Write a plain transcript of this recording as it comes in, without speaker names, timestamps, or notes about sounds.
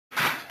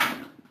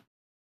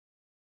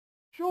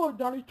Sure,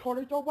 Danny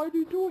Torres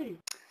already doing.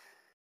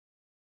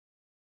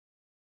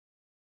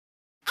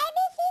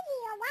 ABCD,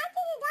 why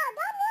did you go?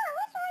 Don't know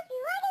which one you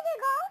wanted to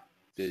go.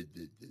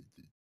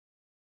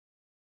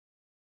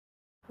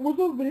 What's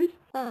up, Vince?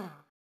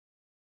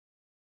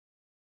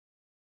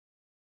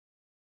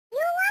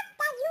 You want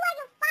that you want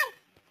to fight.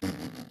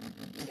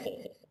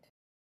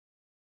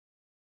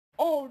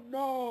 Oh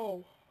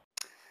no!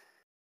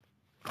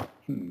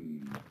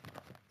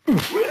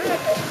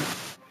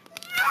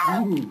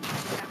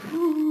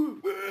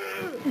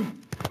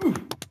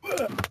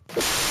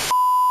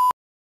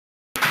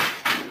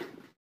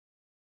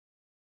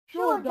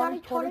 Sure, Danny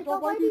Torres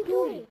already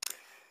doing.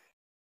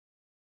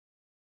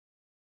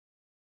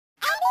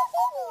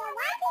 ABCD,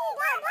 why did you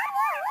go? Don't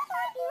know which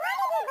one you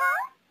wanted to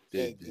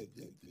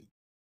go.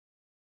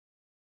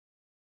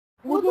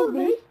 What's up,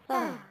 Vince?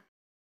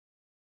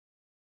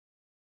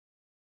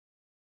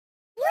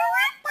 You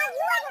want that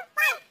you want to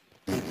fight.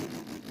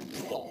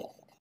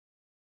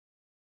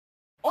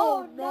 Oh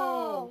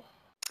no!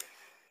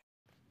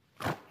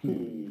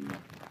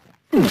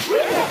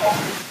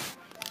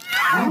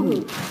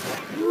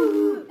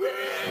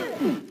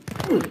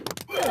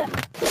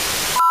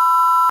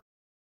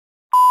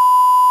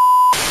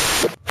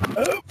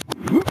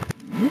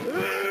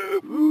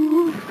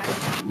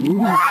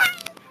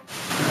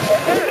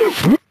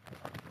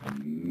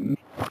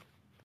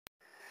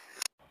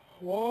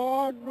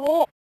 Oh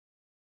no!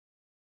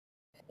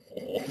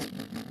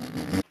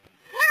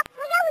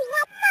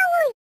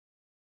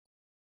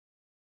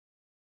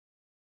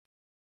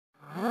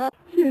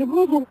 Yeah,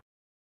 brother.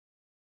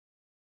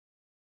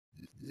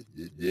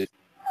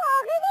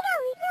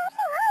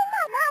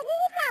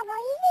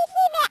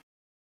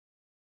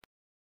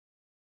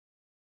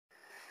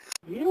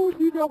 You don't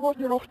see that what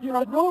you're off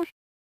your nose?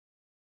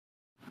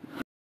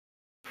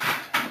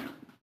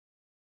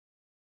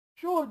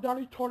 Sure,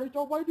 Danny Torres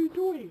already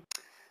doing.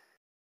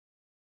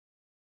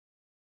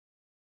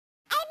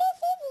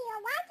 ABCD,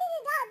 why did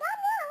you go? Don't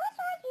know which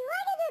one you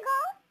wanted to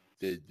go.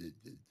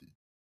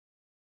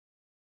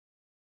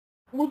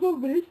 What's up,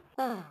 Vince?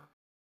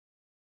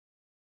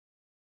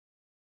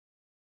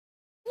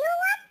 You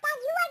want that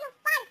you want to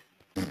fight.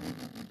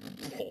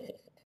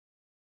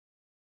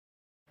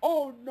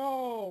 Oh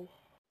no!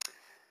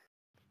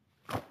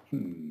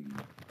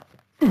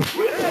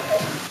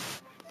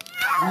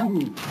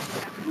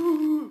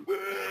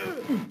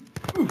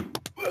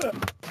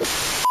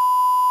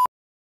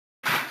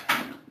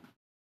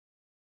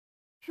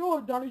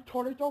 Sure, Danny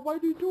Torres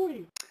already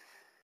doing.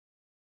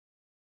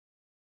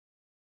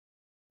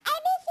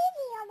 ABCD,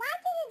 why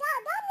did you go?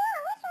 Don't know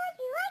which one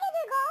you wanted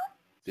to go.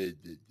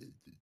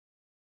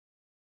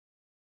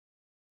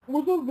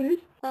 What's up,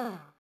 Vince?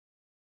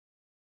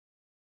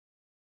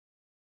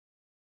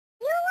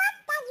 You want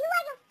that you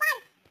want to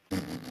fight.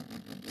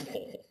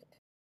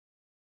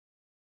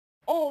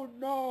 Oh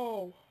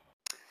no!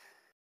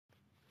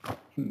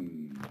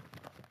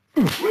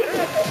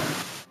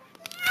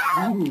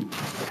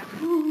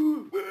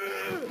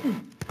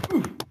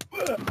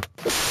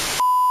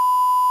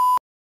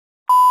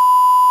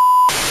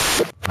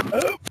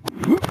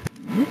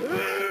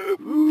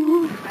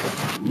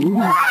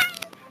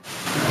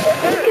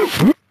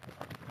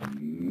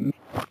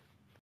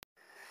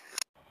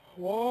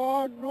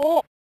 Oh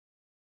no!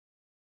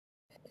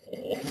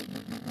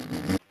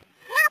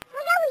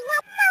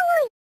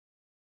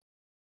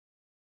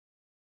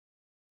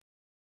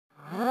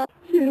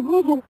 Yeah,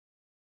 brother.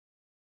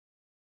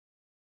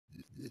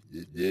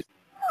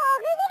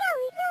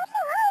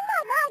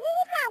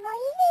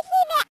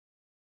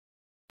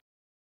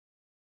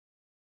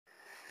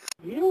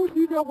 You don't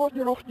see that what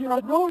you're off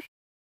your nose?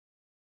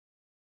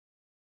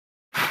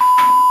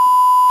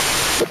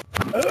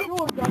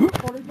 Sure, Danny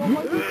Torres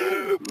already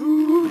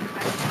doing.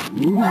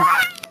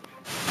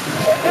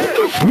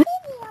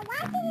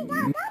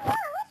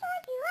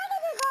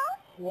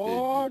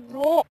 Oh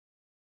no!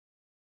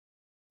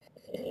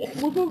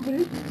 What's up,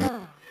 Vince?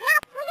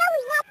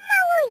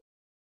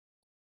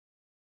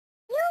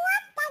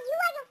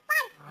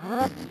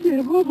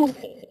 Yeah, brother.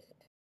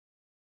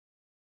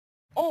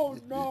 Oh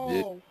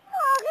no!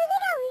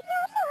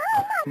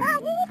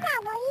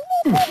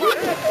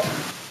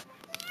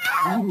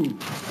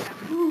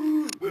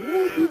 You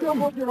don't see that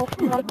what you're off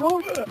your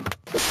nose?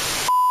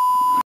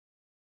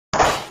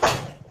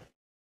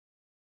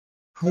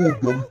 Sure,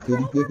 Danny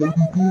Torres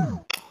already doing.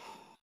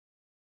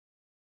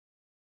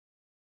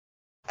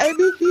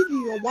 ABCD,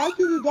 why did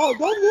you go?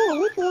 Don't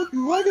know which one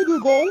you wanted to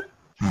go.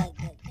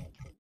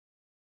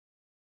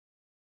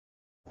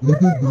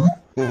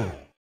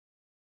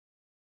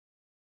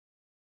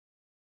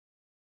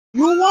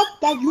 You want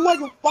that you want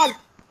to fight.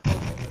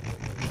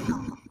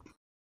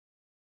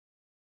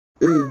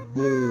 Oh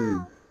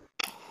no!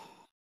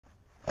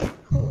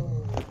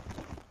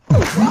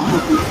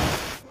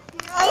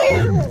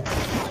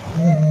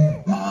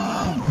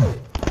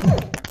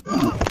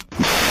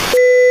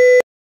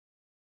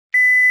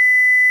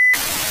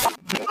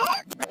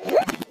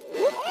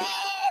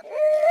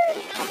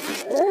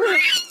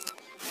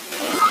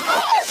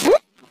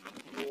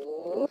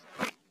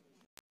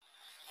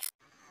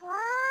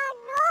 Oh,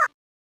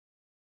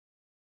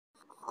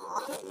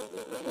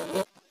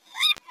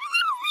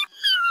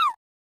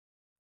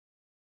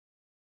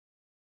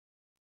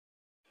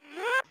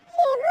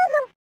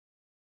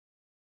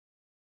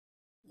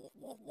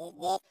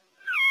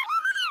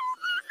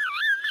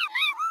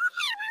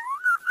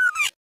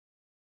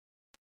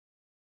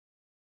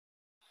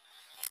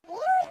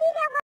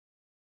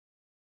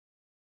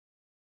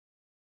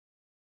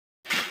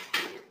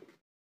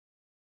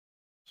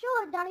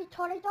 শয়তানি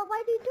ছড়ে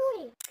সবাই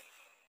দিতুই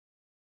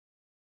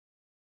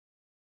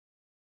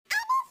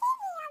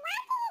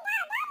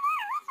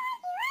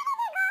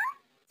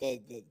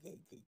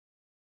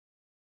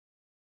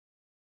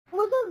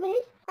বুঝলি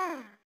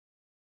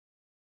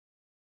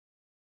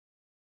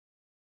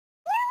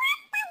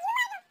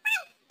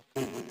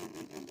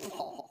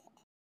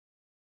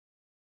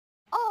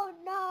Oh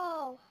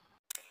no!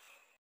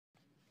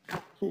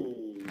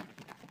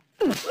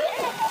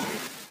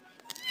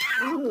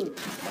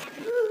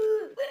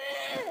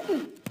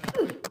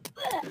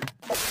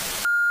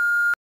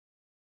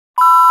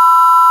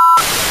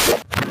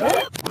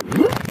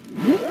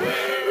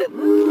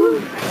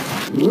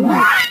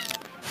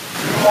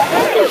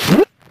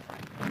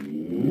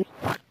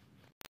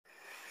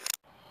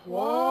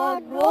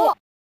 What? No!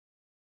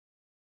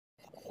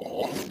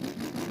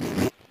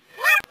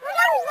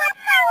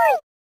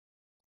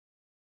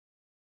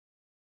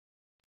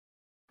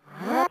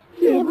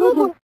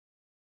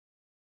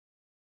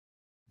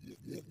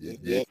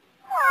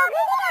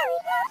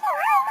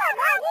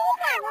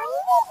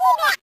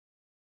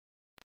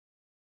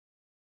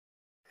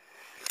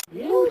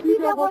 You see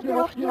that what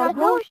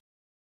you're